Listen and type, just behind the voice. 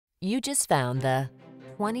You just found the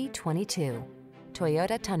 2022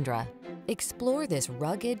 Toyota Tundra. Explore this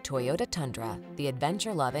rugged Toyota Tundra, the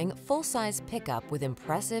adventure-loving, full-size pickup with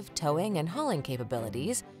impressive towing and hauling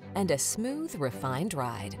capabilities and a smooth, refined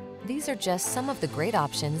ride. These are just some of the great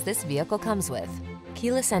options this vehicle comes with: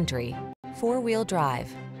 keyless entry, four-wheel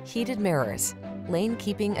drive, heated mirrors, lane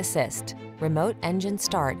keeping assist, remote engine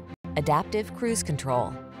start, adaptive cruise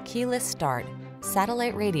control, keyless start,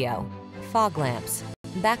 satellite radio, fog lamps,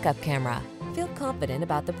 backup camera. Feel confident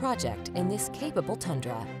about the project in this capable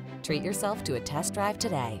Tundra. Treat yourself to a test drive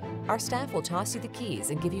today. Our staff will toss you the keys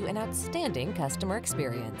and give you an outstanding customer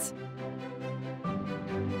experience.